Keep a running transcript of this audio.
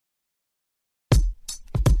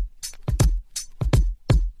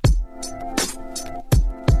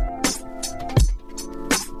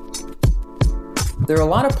There are a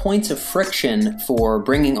lot of points of friction for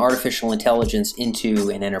bringing artificial intelligence into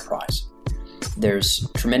an enterprise. There's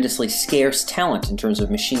tremendously scarce talent in terms of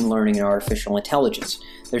machine learning and artificial intelligence.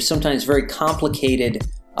 There's sometimes very complicated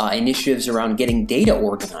initiatives around getting data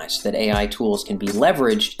organized that AI tools can be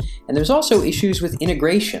leveraged. And there's also issues with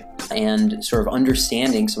integration and sort of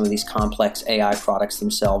understanding some of these complex AI products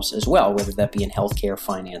themselves as well, whether that be in healthcare,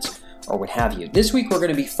 finance, or what have you. This week, we're going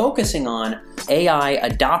to be focusing on AI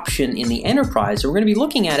adoption in the enterprise, and we're going to be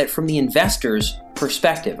looking at it from the investor's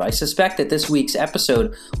perspective. I suspect that this week's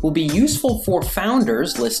episode will be useful for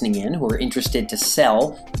founders listening in who are interested to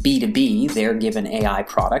sell B2B their given AI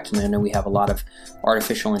product. And I know we have a lot of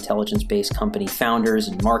artificial intelligence-based company founders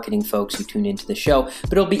and marketing folks who tune into the show,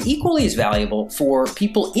 but it'll be equally as valuable for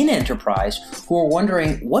people in enterprise who are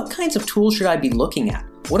wondering, what kinds of tools should I be looking at?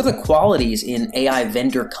 What are the qualities in AI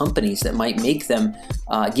vendor companies that might make them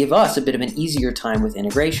give us a bit of an easier time with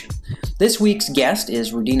integration? This week's guest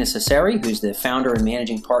is Rudina Seseri, who's the founder and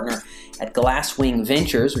managing partner at Glasswing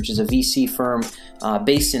Ventures, which is a VC firm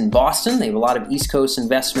based in Boston. They have a lot of East Coast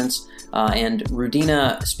investments. And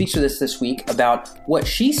Rudina speaks with us this week about what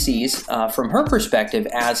she sees from her perspective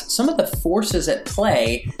as some of the forces at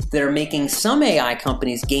play that are making some AI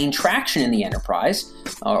companies gain traction in the enterprise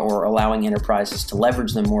or allowing enterprises to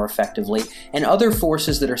leverage them more effectively, and other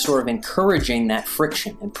forces that are sort of encouraging that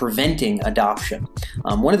friction and preventing adoption.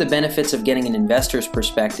 One of the benefits of getting an investor's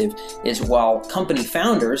perspective is while company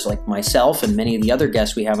founders like myself and many of the other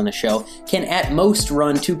guests we have on the show can at most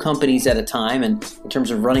run 2 companies at a time, and in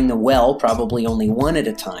terms of running them well, probably only one at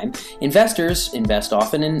a time, investors invest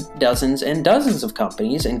often in dozens and dozens of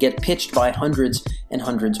companies and get pitched by hundreds and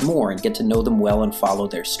hundreds more and get to know them well and follow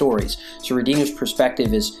their stories. So Rudina's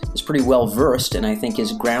perspective is pretty well versed, and I think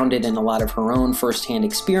is grounded in a lot of her own firsthand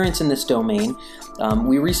experience in this domain.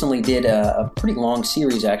 We recently did a pretty long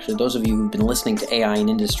series, actually. Those of you who've been listening to AI in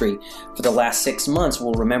industry for the last 6 months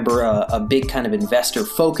will remember a big kind of investor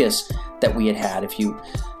focus that we had. If you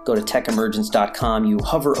go to techemergence.com, you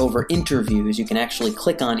hover over interviews, you can actually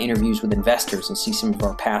click on interviews with investors and see some of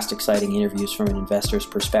our past exciting interviews from an investor's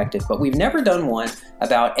perspective. But we've never done one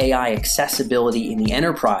about AI accessibility in the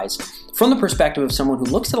enterprise from the perspective of someone who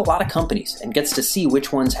looks at a lot of companies and gets to see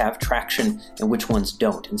which ones have traction and which ones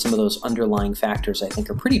don't. And some of those underlying factors I think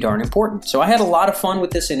are pretty darn important. So I had a lot of fun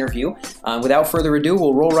with this interview. Without further ado,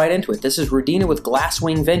 we'll roll right into it. This is Rudina with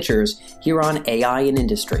Glasswing Ventures here on AI in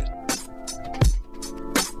Industry.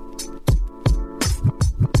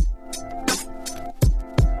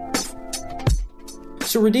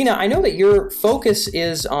 So Rudina, I know that your focus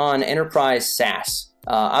is on enterprise SaaS.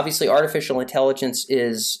 Obviously, artificial intelligence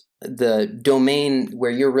is the domain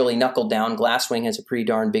where you're really knuckled down. Glasswing has a pretty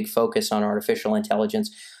darn big focus on artificial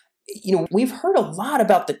intelligence. You know, we've heard a lot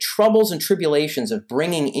about the troubles and tribulations of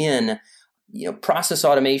bringing in, process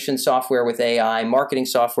automation software with AI, marketing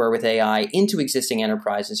software with AI into existing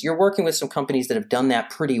enterprises. You're working with some companies that have done that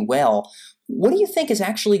pretty well. What do you think is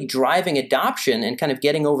actually driving adoption and kind of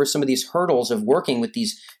getting over some of these hurdles of working with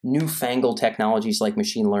these newfangled technologies like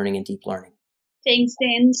machine learning and deep learning? Thanks,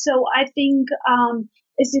 Dan. So I think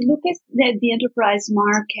as you look at the enterprise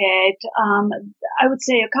market, I would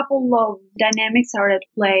say a couple of dynamics are at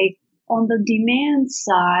play. On the demand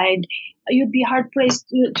side, you'd be hard-pressed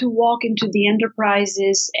to walk into the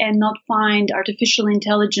enterprises and not find artificial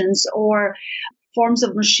intelligence or forms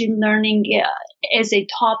of machine learning as a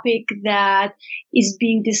topic that is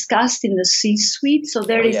being discussed in the C-suite. So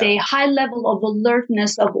there is a high level of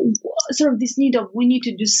alertness of sort of this need of we need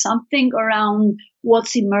to do something around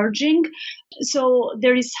what's emerging. So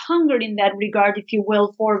there is hunger in that regard, if you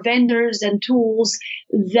will, for vendors and tools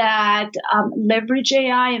that leverage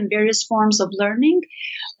AI and various forms of learning.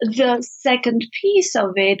 The second piece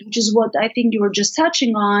of it, which is what I think you were just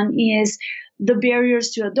touching on, is the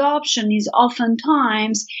barriers to adoption. Is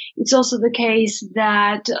oftentimes it's also the case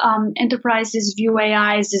that enterprises view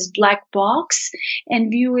AI as this black box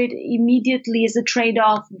and view it immediately as a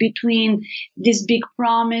trade-off between this big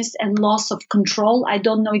promise and loss of control. I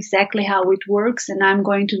don't know exactly how it works, and I'm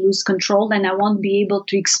going to lose control, and I won't be able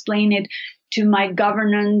to explain it to my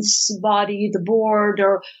governance body, the board,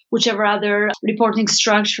 or whichever other reporting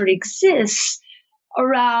structure exists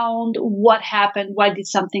around what happened, why did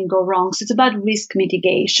something go wrong. So it's about risk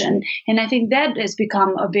mitigation. And I think that has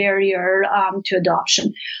become a barrier to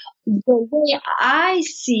adoption. The way I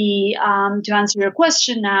see, to answer your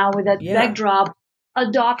question now with that backdrop,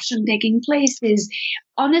 adoption taking place is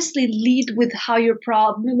honestly lead with how your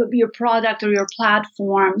product or your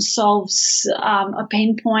platform solves a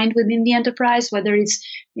pain point within the enterprise, whether it's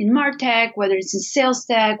in MarTech, whether it's in sales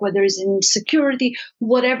tech, whether it's in security,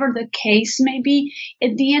 whatever the case may be.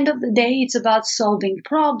 At the end of the day, it's about solving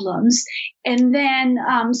problems. And then,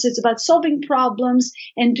 so it's about solving problems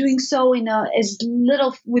and doing so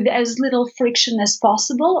with as little friction as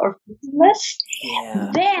possible or frictionless.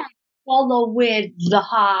 Yeah. Then follow with the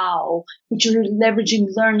how, which you're leveraging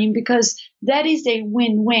learning, because that is a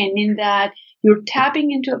win-win in that you're tapping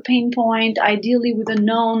into a pain point, ideally with a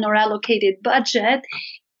known or allocated budget.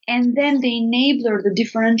 And then the enabler, the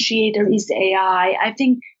differentiator is AI. I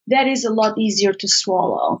think that is a lot easier to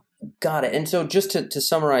swallow. Got it. And so just to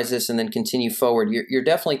summarize this and then continue forward, you're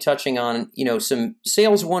definitely touching on, some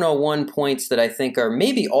sales 101 points that I think are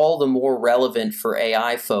maybe all the more relevant for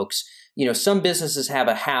AI folks. Some businesses have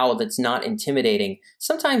a how that's not intimidating.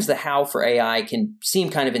 Sometimes the how for AI can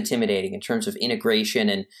seem kind of intimidating in terms of integration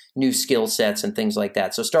and new skill sets and things like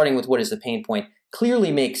that. So starting with what is the pain point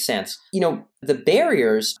clearly makes sense. The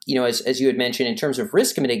barriers, as you had mentioned in terms of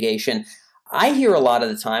risk mitigation, I hear a lot of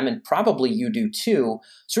the time, and probably you do too,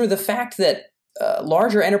 sort of the fact that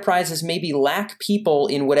larger enterprises maybe lack people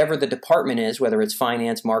in whatever the department is, whether it's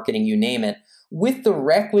finance, marketing, you name it, with the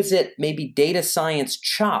requisite maybe data science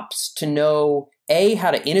chops to know, A,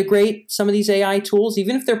 how to integrate some of these AI tools,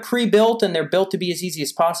 even if they're pre-built and they're built to be as easy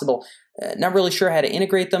as possible, not really sure how to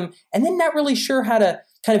integrate them, and then not really sure how to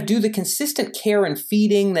kind of do the consistent care and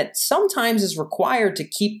feeding that sometimes is required to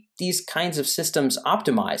keep these kinds of systems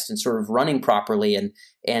optimized and sort of running properly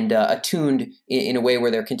and attuned in a way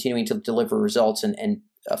where they're continuing to deliver results and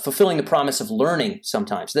fulfilling the promise of learning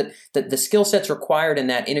sometimes, that the skill sets required in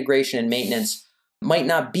that integration and maintenance might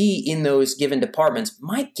not be in those given departments.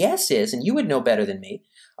 My guess is, and you would know better than me,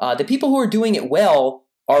 the people who are doing it well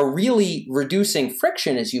are really reducing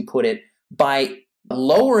friction, as you put it, by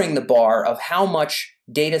lowering the bar of how much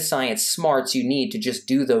data science smarts you need to just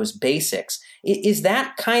do those basics. Is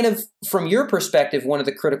that kind of, from your perspective, one of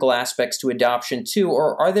the critical aspects to adoption too,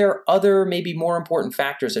 or are there other maybe more important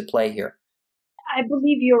factors at play here? I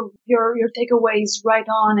believe your takeaway is right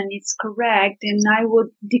on and it's correct. And I would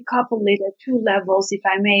decouple it at two levels, if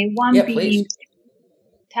I may. One being please.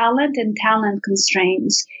 Talent and talent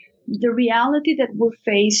constraints. The reality that we're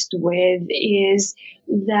faced with is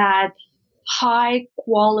that high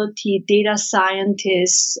quality data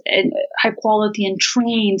scientists and high quality and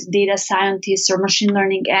trained data scientists or machine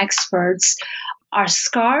learning experts are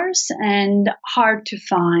scarce and hard to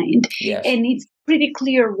find. Yes. And it's pretty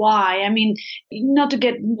clear why. I mean, not to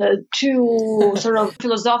get too sort of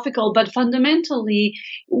philosophical, but fundamentally,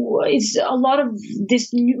 it's a lot of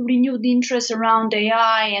this renewed interest around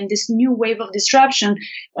AI and this new wave of disruption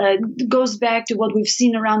goes back to what we've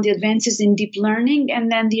seen around the advances in deep learning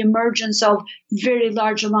and then the emergence of very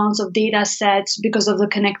large amounts of data sets because of the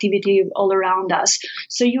connectivity all around us.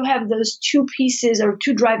 So you have those two pieces or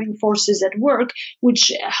two driving forces at work,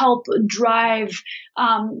 which help drive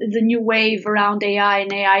the new wave around AI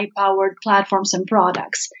and AI-powered platforms and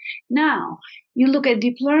products. Now, you look at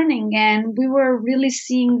deep learning, and we were really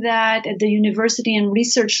seeing that at the university and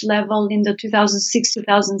research level in the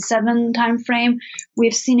 2006-2007 timeframe.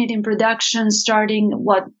 We've seen it in production starting,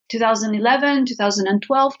 2011,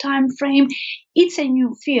 2012 timeframe. It's a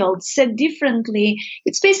new field. Said differently,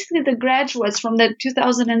 it's basically the graduates from the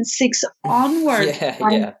 2006 onward.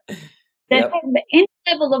 Yeah. That have any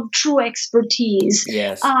level of true expertise.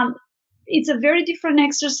 Yes. It's a very different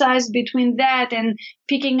exercise between that and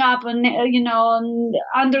picking up an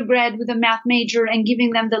undergrad with a math major and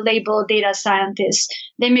giving them the label data scientist.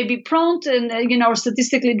 They may be prompt and or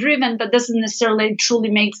statistically driven, but doesn't necessarily truly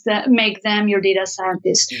make them your data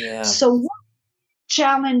scientist. Yeah. So one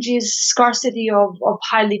challenge is scarcity of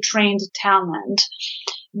highly trained talent.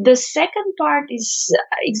 The second part is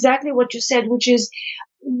exactly what you said, which is,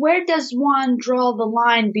 where does one draw the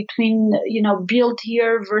line between, built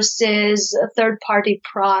here versus third-party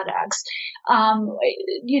products?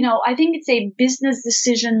 I think it's a business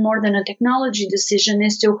decision more than a technology decision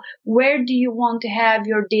as to where do you want to have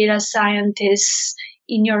your data scientists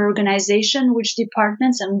in your organization, which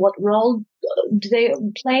departments and what role do they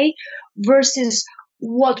play, versus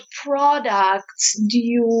what products do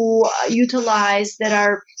you utilize that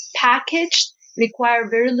are packaged, require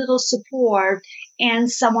very little support, and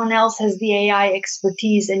someone else has the AI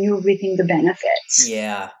expertise and you're reaping the benefits.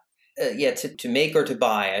 Yeah. To make or to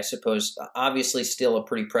buy, I suppose, obviously still a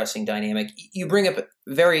pretty pressing dynamic. You bring up a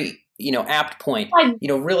very, apt point.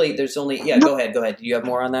 Really, there's only, go ahead. Do you have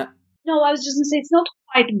more on that? No, I was just going to say it's not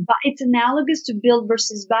quite, it's analogous to build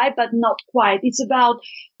versus buy, but not quite. It's about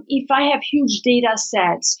if I have huge data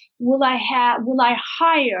sets, will I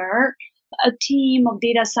hire a team of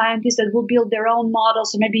data scientists that will build their own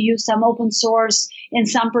models, or maybe use some open source and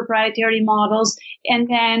some proprietary models, and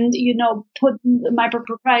then, put my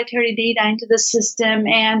proprietary data into the system,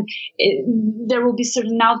 and there will be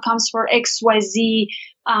certain outcomes for XYZ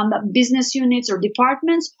business units or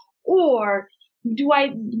departments? Or do I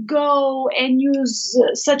go and use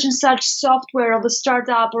such and such software of a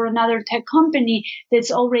startup or another tech company that's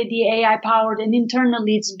already AI powered, and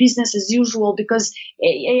internally it's business as usual because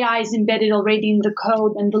AI is embedded already in the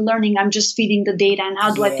code and the learning? I'm just feeding the data. And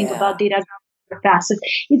how do I think about data facets?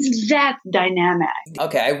 It's that dynamic.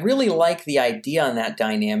 Okay, I really like the idea on that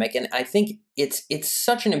dynamic, and I think it's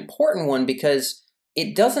such an important one because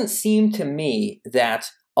it doesn't seem to me that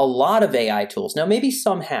a lot of AI tools, now maybe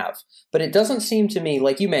some have, but it doesn't seem to me,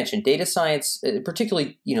 like you mentioned, data science,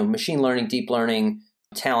 particularly, machine learning, deep learning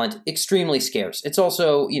talent, extremely scarce. It's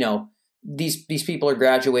also, these people are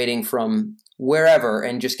graduating from wherever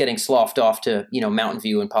and just getting sloughed off to, Mountain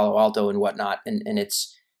View and Palo Alto and whatnot. And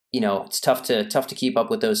it's, it's tough to keep up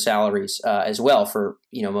with those salaries as well for,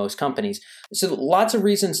 most companies. So lots of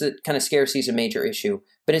reasons that kind of scarcity is a major issue.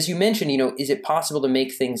 But as you mentioned, is it possible to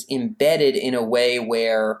make things embedded in a way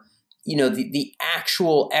where, the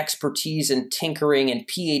actual expertise and tinkering and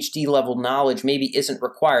PhD level knowledge maybe isn't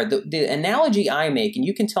required? The analogy I make, and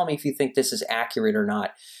you can tell me if you think this is accurate or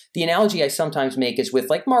not, the analogy I sometimes make is with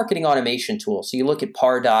like marketing automation tools. So you look at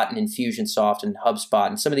Pardot and Infusionsoft and HubSpot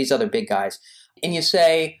and some of these other big guys, and you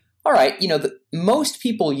say, all right, most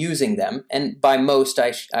people using them, and by most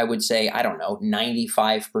I would say,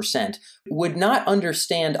 95%, would not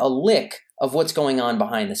understand a lick of what's going on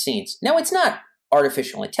behind the scenes. Now, it's not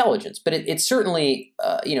artificial intelligence, but it's certainly,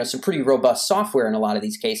 some pretty robust software in a lot of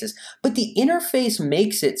these cases. But the interface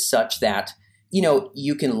makes it such that,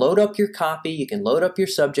 you can load up your copy, you can load up your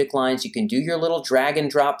subject lines, you can do your little drag and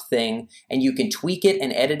drop thing, and you can tweak it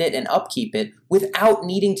and edit it and upkeep it without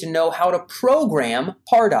needing to know how to program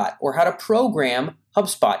Pardot or how to program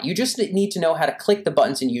HubSpot. You just need to know how to click the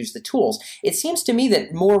buttons and use the tools. It seems to me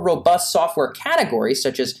that more robust software categories,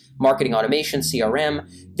 such as marketing automation, CRM,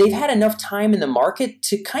 they've had enough time in the market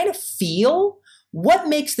to kind of feel what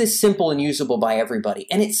makes this simple and usable by everybody.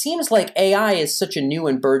 And it seems like AI is such a new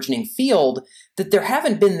and burgeoning field that there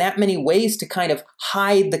haven't been that many ways to kind of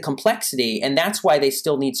hide the complexity, and that's why they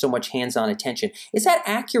still need so much hands-on attention. Is that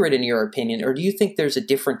accurate in your opinion, or do you think there's a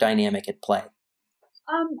different dynamic at play?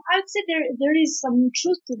 I'd say there is some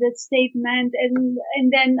truth to that statement,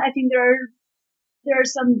 and then I think there are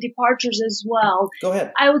some departures as well. Go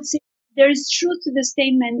ahead. I would say there is truth to the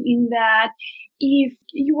statement in that if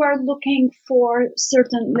you are looking for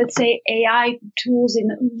certain, let's say, AI tools, in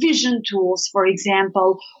vision tools, for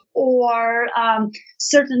example, or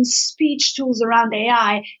certain speech tools around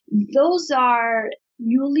AI, those are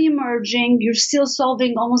newly emerging. You're still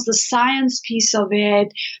solving almost the science piece of it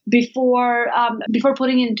before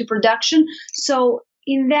putting it into production. So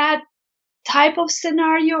in that type of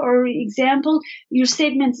scenario or example, your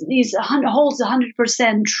statement holds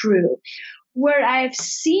 100% true. Where I've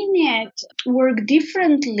seen it work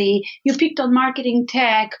differently, you picked on marketing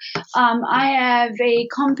tech. I have a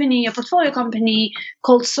portfolio company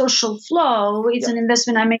called Social Flow. It's an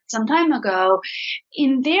investment I made some time ago.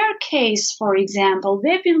 In their case, for example,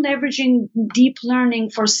 they've been leveraging deep learning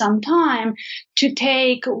for some time to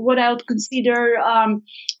take what I would consider,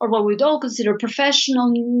 or what we'd all consider,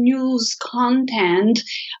 professional news content,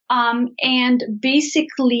 and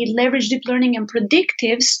basically leverage deep learning and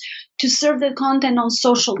predictives to serve the content on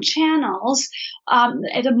social channels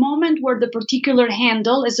at a moment where the particular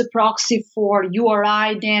handle is a proxy for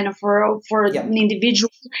URI, then for an individual,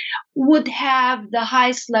 would have the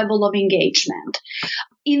highest level of engagement.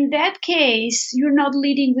 In that case, you're not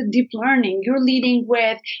leading with deep learning. You're leading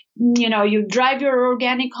with, you drive your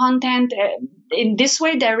organic content in this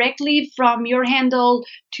way directly from your handle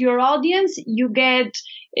to your audience. You get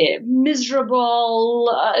miserable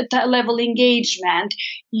level engagement.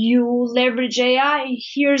 You leverage AI.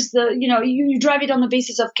 Here's you drive it on the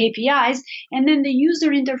basis of KPIs, and then the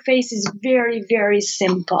user interface is very, very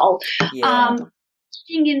simple.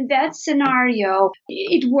 In that scenario,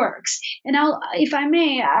 it works. And if I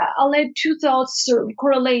may, I'll add two thoughts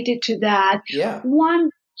correlated to that. Yeah. One,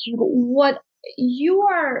 what you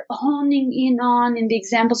are honing in on in the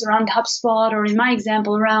examples around HubSpot, or in my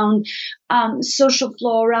example around Social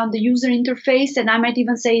Flow, around the user interface, and I might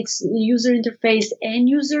even say it's the user interface and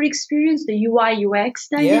user experience, the UI UX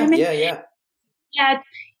dynamic. Yeah. That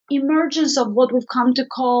emergence of what we've come to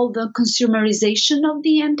call the consumerization of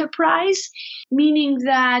the enterprise, meaning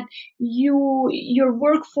that your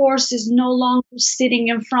workforce is no longer sitting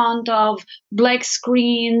in front of black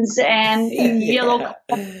screens and in yellow.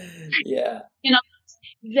 Yeah. You know,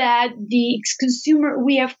 that the consumer,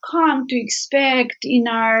 we have come to expect in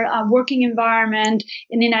our working environment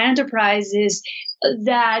and in our enterprises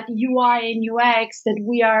that UI and UX that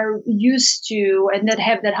we are used to and that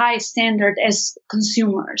have that high standard as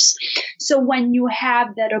consumers. So when you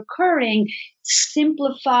have that occurring,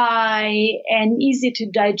 simplify and easy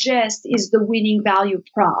to digest is the winning value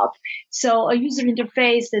prop. So a user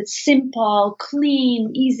interface that's simple,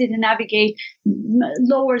 clean, easy to navigate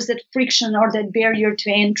lowers that friction or that barrier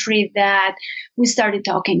to entry that we started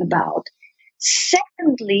talking about.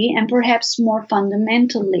 Secondly, and perhaps more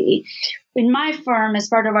fundamentally, in my firm, as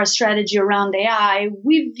part of our strategy around AI,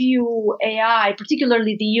 we view AI,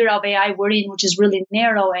 particularly the era of AI we're in, which is really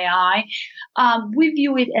narrow AI, we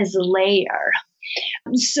view it as a layer.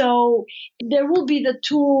 So there will be the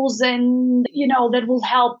tools and, that will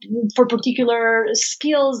help for particular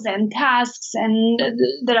skills and tasks and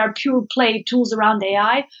that are pure play tools around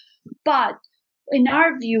AI. But in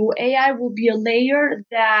our view, AI will be a layer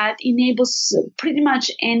that enables pretty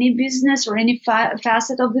much any business or any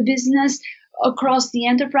facet of the business across the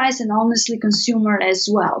enterprise and honestly consumer as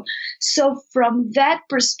well. So from that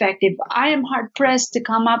perspective, I am hard pressed to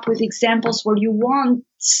come up with examples where you won't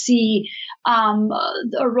see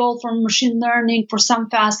a role for machine learning for some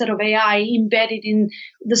facet of AI embedded in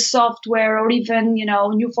the software or even,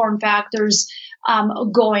 new form factors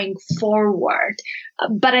going forward.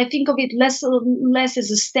 But I think of it less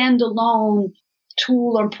as a standalone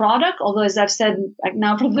tool or product, although as I've said, like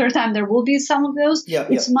now for the third time, there will be some of those.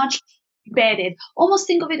 It's much embedded. Almost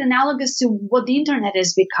think of it analogous to what the internet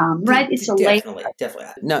has become, right? It's a definitely, layer.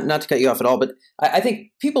 Definitely. Not to cut you off at all, but I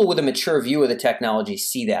think people with a mature view of the technology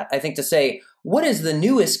see that. I think to say, what is the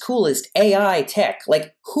newest, coolest AI tech?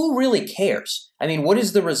 Like, who really cares? I mean, what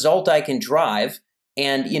is the result I can drive?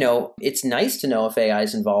 And, it's nice to know if AI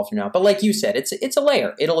is involved or not. But like you said, it's a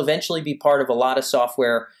layer. It'll eventually be part of a lot of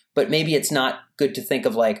software, but maybe it's not good to think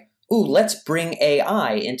of like, ooh, let's bring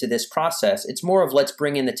AI into this process. It's more of let's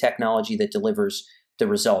bring in the technology that delivers the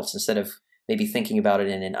results instead of maybe thinking about it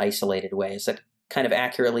in an isolated way. Is that kind of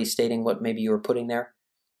accurately stating what maybe you were putting there?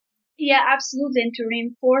 Yeah, absolutely. And to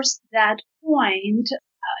reinforce that point,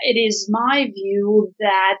 it is my view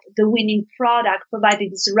that the winning product,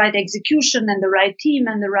 provided it's the right execution and the right team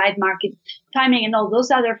and the right market timing and all those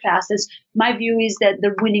other facets, my view is that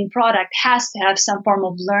the winning product has to have some form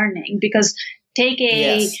of learning, because take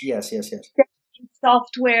a yes.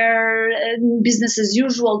 software business as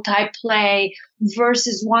usual type play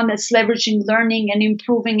versus one that's leveraging learning and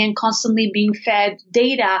improving and constantly being fed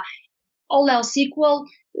data. All else equal,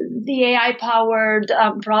 the AI-powered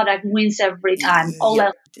product wins every time. All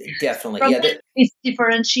else, definitely. It's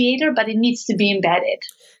differentiator, but it needs to be embedded.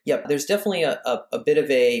 Yep, there's definitely a bit of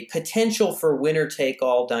a potential for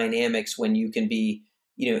winner-take-all dynamics when you can be,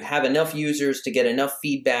 have enough users to get enough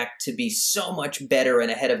feedback to be so much better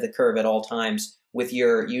and ahead of the curve at all times with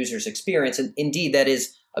your users' experience. And indeed, that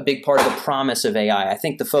is a big part of the promise of AI. I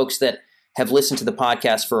think the folks that have listened to the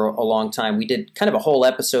podcast for a long time, we did kind of a whole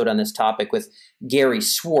episode on this topic with Gary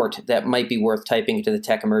Swart that might be worth typing into the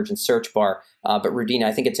Tech Emergence search bar. But Rudina,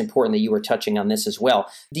 I think it's important that you were touching on this as well.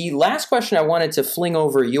 The last question I wanted to fling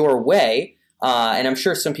over your way, and I'm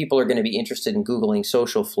sure some people are going to be interested in Googling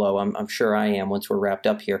Socialflow. I'm sure I am once we're wrapped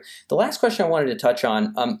up here. The last question I wanted to touch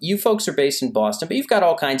on, you folks are based in Boston, but you've got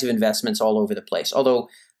all kinds of investments all over the place. Although,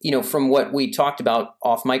 from what we talked about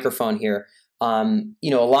off microphone here, a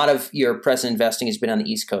lot of your present investing has been on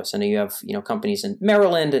the East Coast. I know you have, companies in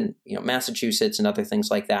Maryland and, Massachusetts and other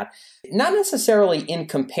things like that. Not necessarily in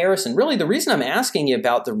comparison. Really, the reason I'm asking you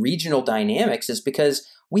about the regional dynamics is because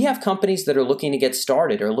we have companies that are looking to get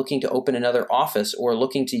started or looking to open another office or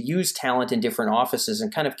looking to use talent in different offices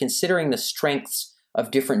and kind of considering the strengths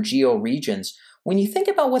of different geo regions. When you think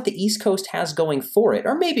about what the East Coast has going for it,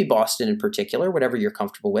 or maybe Boston in particular, whatever you're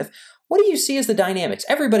comfortable with, what do you see as the dynamics?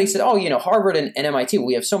 Everybody said, Harvard and MIT,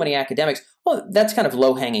 we have so many academics. Well, that's kind of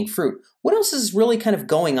low-hanging fruit. What else is really kind of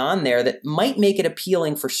going on there that might make it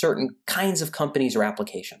appealing for certain kinds of companies or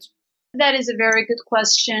applications? That is a very good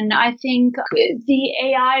question. I think the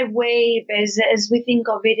AI wave, as we think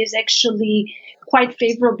of it, is actually quite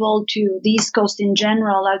favorable to the East Coast in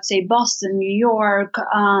general. I would say Boston, New York,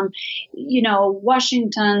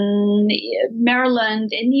 Washington, Maryland,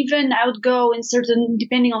 and even I would go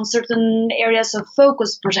depending on certain areas of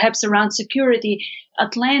focus, perhaps around security.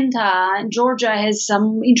 Atlanta and Georgia has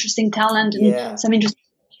some interesting talent and some interesting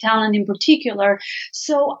talent in particular.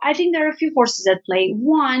 So I think there are a few forces at play.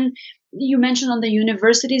 One, you mentioned on the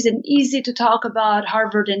universities, and easy to talk about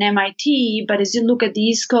Harvard and MIT, but as you look at the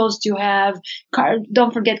East Coast, you have,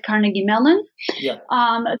 don't forget Carnegie Mellon. Yeah.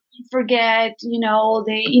 Don't forget,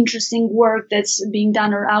 the interesting work that's being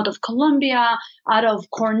done out of Columbia, out of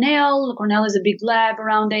Cornell. Cornell is a big lab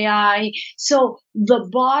around AI. So the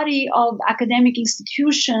body of academic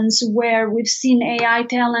institutions where we've seen AI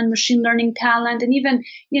talent, machine learning talent, and even,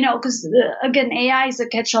 because again, AI is a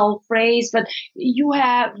catch-all phrase, but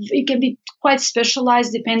it can be quite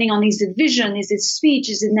specialized depending on, is it vision, is it speech,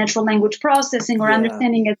 is it natural language processing, or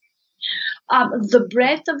understanding it. The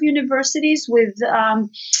breadth of universities with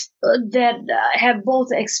that have both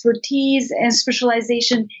expertise and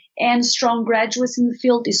specialization and strong graduates in the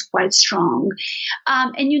field is quite strong.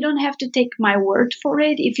 And you don't have to take my word for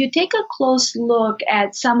it. If you take a close look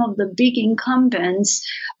at some of the big incumbents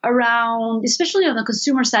around, especially on the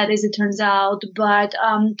consumer side, as it turns out, but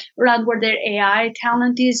around where their AI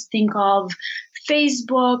talent is, think of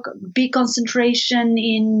Facebook, big concentration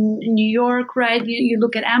in New York, right? You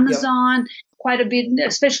look at Amazon, quite a bit,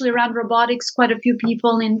 especially around robotics, quite a few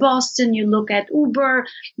people in Boston. You look at Uber,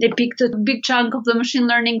 they picked a big chunk of the machine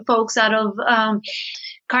learning folks out of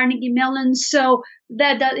Carnegie Mellon. So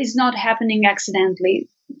that is not happening accidentally.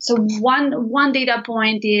 So one data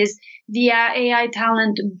point is the AI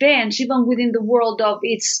talent bench, even within the world of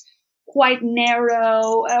its quite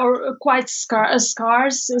narrow or quite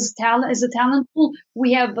scarce as a talent pool,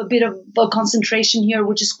 we have a bit of a concentration here,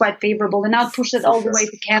 which is quite favorable. And I'll push it all the way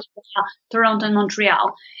to Canada, Toronto, and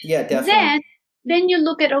Montreal. Yeah, definitely. Then you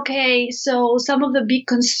look at, so some of the big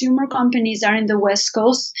consumer companies are in the West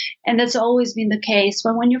Coast, and that's always been the case.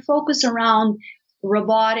 But when you focus around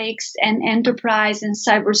robotics and enterprise and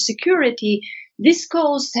cybersecurity, this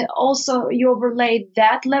coast also, you overlay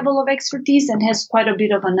that level of expertise and has quite a bit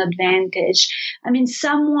of an advantage. I mean,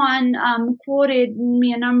 someone quoted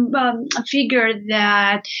me a figure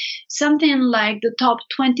that something like the top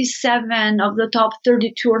 27 of the top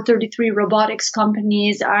 32 or 33 robotics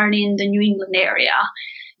companies are in the New England area.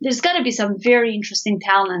 There's got to be some very interesting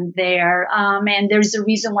talent there, and there's a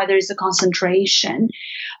reason why there is a concentration.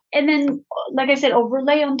 And then, like I said,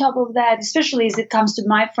 overlay on top of that, especially as it comes to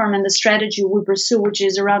my firm and the strategy we pursue, which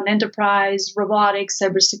is around enterprise, robotics,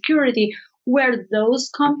 cybersecurity, where those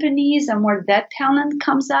companies and where that talent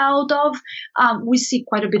comes out of, we see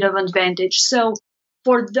quite a bit of advantage. So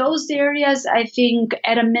for those areas, I think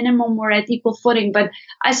at a minimum we're at equal footing, but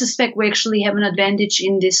I suspect we actually have an advantage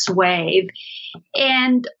in this wave.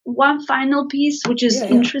 And one final piece, which is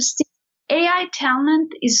interesting, AI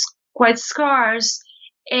talent is quite scarce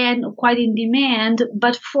and quite in demand,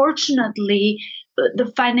 but fortunately,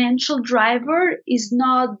 the financial driver is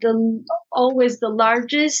not always the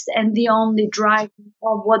largest and the only driver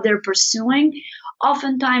of what they're pursuing.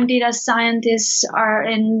 Oftentimes, data scientists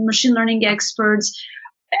and machine learning experts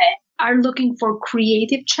are looking for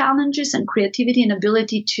creative challenges and creativity and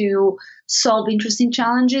ability to solve interesting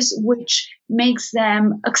challenges, which makes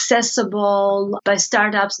them accessible by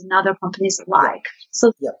startups and other companies alike.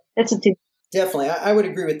 So that's a tip. Definitely. I would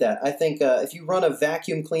agree with that. I think if you run a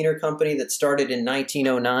vacuum cleaner company that started in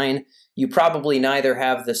 1909, you probably neither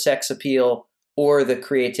have the sex appeal or the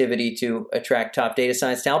creativity to attract top data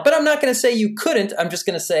science talent. But I'm not going to say you couldn't. I'm just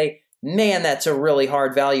going to say, man, that's a really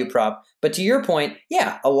hard value prop. But to your point,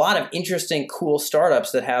 a lot of interesting, cool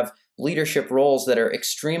startups that have leadership roles that are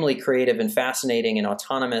extremely creative and fascinating and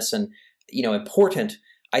autonomous and, important,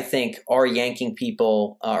 I think, are yanking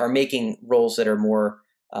people, are making roles that are more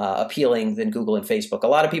appealing than Google and Facebook. A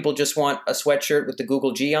lot of people just want a sweatshirt with the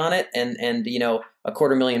Google G on it and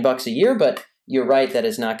 $250,000 a year, but you're right, that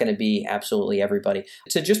is not going to be absolutely everybody.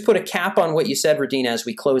 To just put a cap on what you said, Radina, as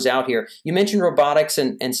we close out here, you mentioned robotics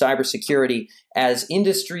and cybersecurity as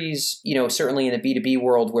industries, certainly in the B2B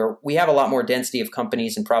world where we have a lot more density of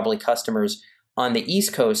companies and probably customers on the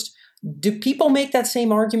East Coast. Do people make that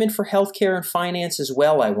same argument for healthcare and finance as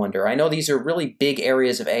well, I wonder? I know these are really big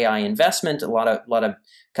areas of AI investment, a lot of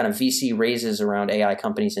kind of VC raises around AI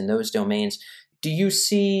companies in those domains. Do you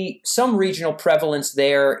see some regional prevalence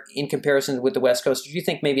there in comparison with the West Coast? Or do you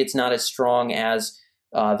think maybe it's not as strong as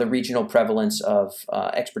the regional prevalence of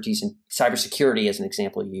expertise in cybersecurity, as an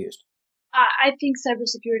example you used? I think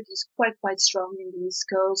cybersecurity is quite strong in the East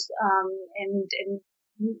Coast, and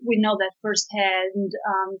we know that firsthand.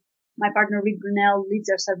 My partner, Rick Brunel, leads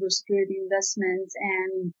our cybersecurity investments,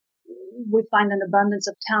 and we find an abundance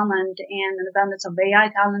of talent and an abundance of AI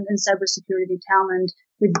talent and cybersecurity talent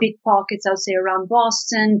with big pockets, I would say, around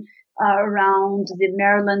Boston, around the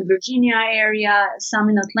Maryland, Virginia area, some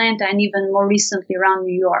in Atlanta, and even more recently around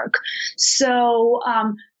New York. So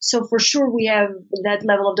So for sure, we have that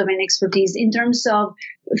level of domain expertise. In terms of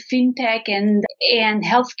fintech and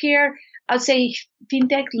healthcare, I'd say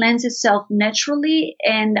fintech lends itself naturally,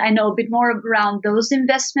 and I know a bit more around those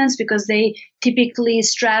investments because they typically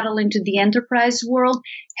straddle into the enterprise world.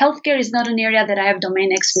 Healthcare is not an area that I have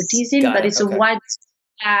domain expertise in, but it's a wide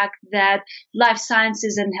fact that life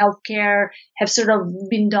sciences and healthcare have sort of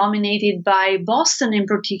been dominated by Boston in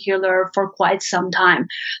particular for quite some time.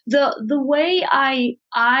 The way I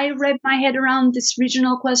wrap my head around this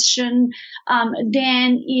regional question,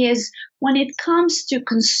 Dan, is when it comes to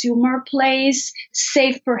consumer plays,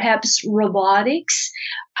 save perhaps robotics,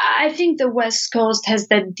 I think the West Coast has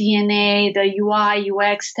that DNA, the UI,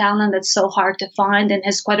 UX talent that's so hard to find and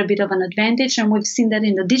has quite a bit of an advantage. And we've seen that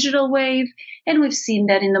in the digital wave and we've seen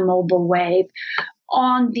that in the mobile wave.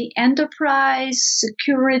 On the enterprise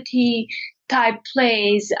security type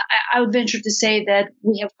plays, I would venture to say that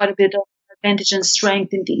we have quite a bit of advantage and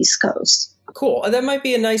strength in the East Coast. Cool. That might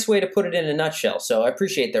be a nice way to put it in a nutshell. So I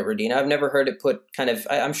appreciate that, Radina. I've never heard it put kind of,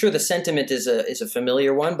 I'm sure the sentiment is a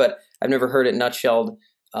familiar one, but I've never heard it nutshelled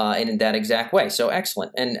in that exact way. So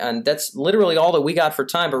excellent. And that's literally all that we got for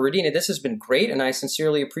time. But Radina, this has been great. And I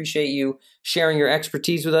sincerely appreciate you sharing your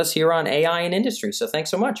expertise with us here on AI and Industry. So thanks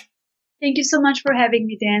so much. Thank you so much for having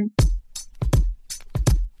me, Dan.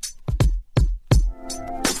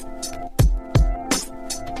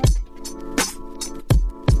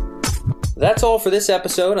 That's all for this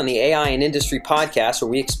episode on the AI and Industry podcast, where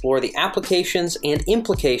we explore the applications and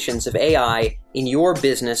implications of AI in your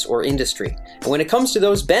business or industry. And when it comes to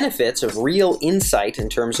those benefits of real insight in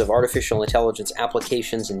terms of artificial intelligence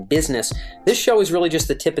applications in business, this show is really just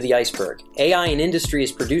the tip of the iceberg. AI and Industry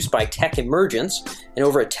is produced by Tech Emergence, and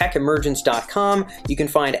over at techemergence.com, you can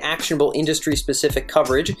find actionable industry-specific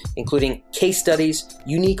coverage, including case studies,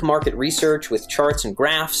 unique market research with charts and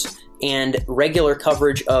graphs, and regular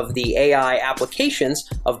coverage of the AI applications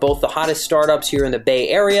of both the hottest startups here in the Bay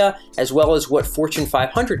Area, as well as what Fortune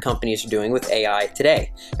 500 companies are doing with AI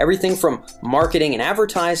today. Everything from marketing and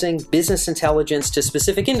advertising, business intelligence, to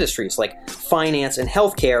specific industries like finance and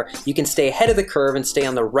healthcare. You can stay ahead of the curve and stay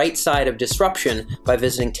on the right side of disruption by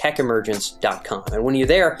visiting techemergence.com. And when you're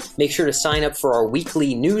there, make sure to sign up for our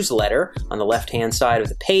weekly newsletter on the left-hand side of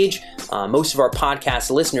the page. Most of our podcast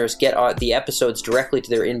listeners get the episodes directly to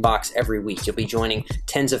their inbox every week. You'll be joining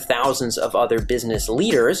tens of thousands of other business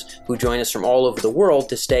leaders who join us from all over the world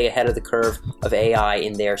to stay ahead of the curve of AI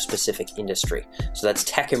in their specific industry. So that's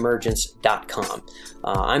techemergence.com.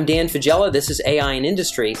 I'm Dan Faggella. This is AI in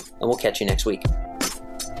Industry, and we'll catch you next week.